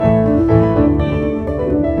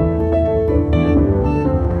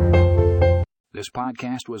This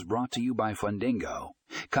podcast was brought to you by Fundingo.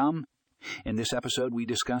 In this episode, we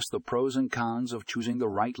discuss the pros and cons of choosing the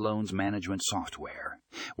right loans management software.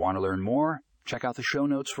 Want to learn more? Check out the show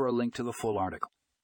notes for a link to the full article.